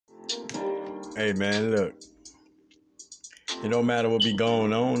Hey man, look, it don't matter what be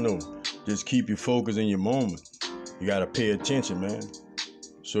going on, no. Just keep your focus in your moment. You gotta pay attention, man.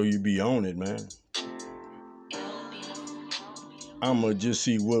 So you be on it, man. I'ma just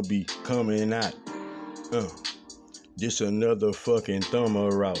see what be coming out. Uh, this another fucking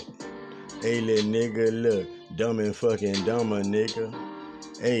thumber out. Hey, little nigga, look, dumb and fucking dumber, nigga.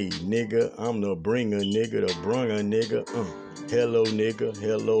 Hey, nigga, I'm the bringer, nigga, the brunger, nigga. Hello, nigga,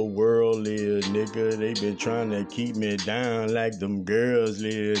 hello, world, little nigga. They been trying to keep me down like them girls,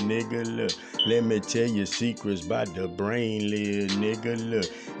 little nigga. Look, let me tell you secrets about the brain, little nigga. Look,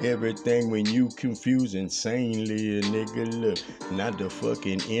 everything when you confuse insane, little nigga. Look, not the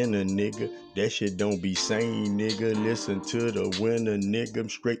fucking inner nigga. That shit don't be sane, nigga. Listen to the winner, nigga.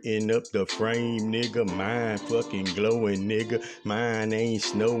 Straighten up the frame, nigga. Mine fucking glowing, nigga. Mine ain't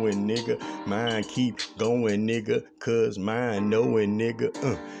snowing, nigga. Mine keep going, nigga. Cause mine knowing, nigga.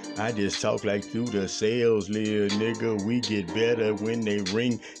 I just talk like through the sales, lil nigga. We get better when they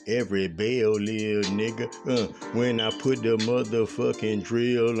ring every bell, lil nigga. When I put the motherfucking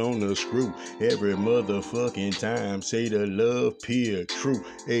drill on the screw every motherfucking time. Say the love peer true.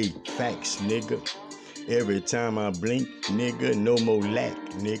 Hey, facts, nigga. Every time I blink, nigga, no more lack,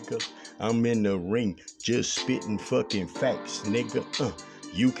 nigga. I'm in the ring, just spitting fucking facts, nigga.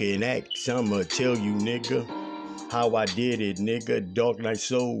 You can act, I'ma tell you, nigga, how I did it, nigga. Dark night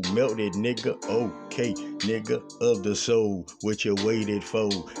soul melted, nigga. Okay, nigga, of the soul, what you waited for,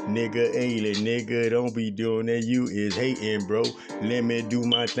 nigga. Ain't nigga, don't be doing that. You is hating, bro. Let me do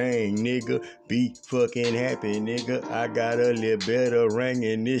my thing, nigga. Be fucking happy, nigga. I got a little better ring,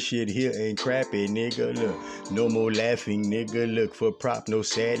 and this shit here ain't crappy, nigga. Look, no more laughing, nigga. Look for prop, no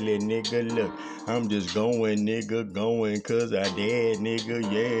sadly, nigga. Look, I'm just going, nigga, going, cause I did, nigga,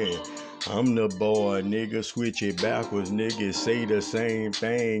 yeah. I'm the boy, nigga, switch it backwards, nigga, say the same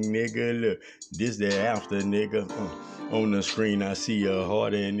thing, nigga, look, this the after, nigga, on the screen I see a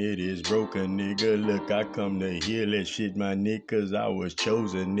heart and it is broken, nigga, look, I come to heal that shit, my niggas, I was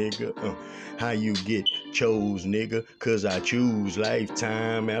chosen, nigga, how you get chose, nigga, cause I choose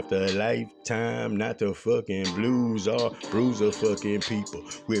lifetime after lifetime, not the fucking blues or bruise the fucking people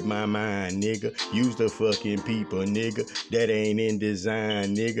with my mind, nigga, use the fucking people, nigga, that ain't in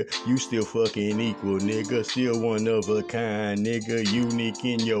design, nigga, you still fucking equal, nigga, still one of a kind, nigga, unique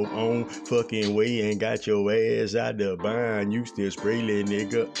in your own fucking way, and got your ass out the bind, you still spraying,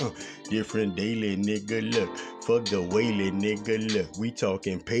 nigga, different daily, nigga, look, fuck the wailing, nigga, look, we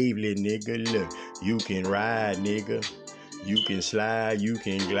talking pavement, nigga, look, you can ride, nigga, you can slide, you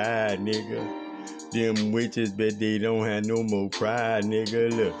can glide, nigga. Them witches bet they don't have no more pride,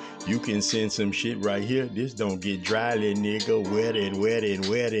 nigga. Look, you can send some shit right here. This don't get dryly, nigga. Wet and wet and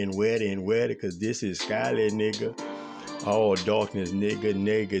wet and wet and wet, cause this is skyly, nigga. All darkness, nigga,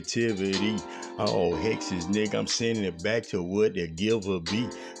 negativity. All hexes, nigga, I'm sending it back to what the giver be.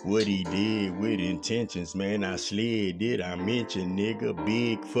 What he did with intentions, man, I slid, did I mention, nigga?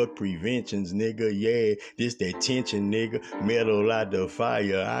 Big fuck preventions, nigga, yeah. This that tension, nigga. Metal out the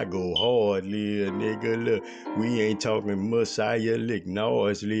fire, I go hard, little nigga. Look, we ain't talking Messiah, lick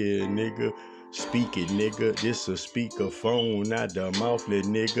noise, little nigga. Speak it, nigga. This a speakerphone, not the mouthlet,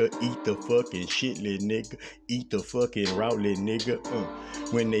 nigga. Eat the fucking shitlet, nigga. Eat the fucking routlet, nigga.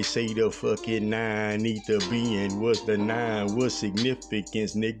 When they say the fucking 9, eat the being. What's the 9? What's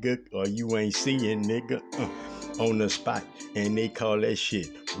significance, nigga? Or you ain't seeing, nigga. On the spot, and they call that shit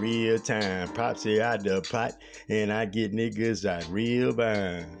real time. Pops it out the pot, and I get niggas out real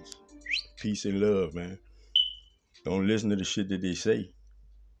binds. Peace and love, man. Don't listen to the shit that they say.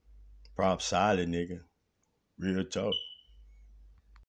 Prop solid, nigga. Real talk.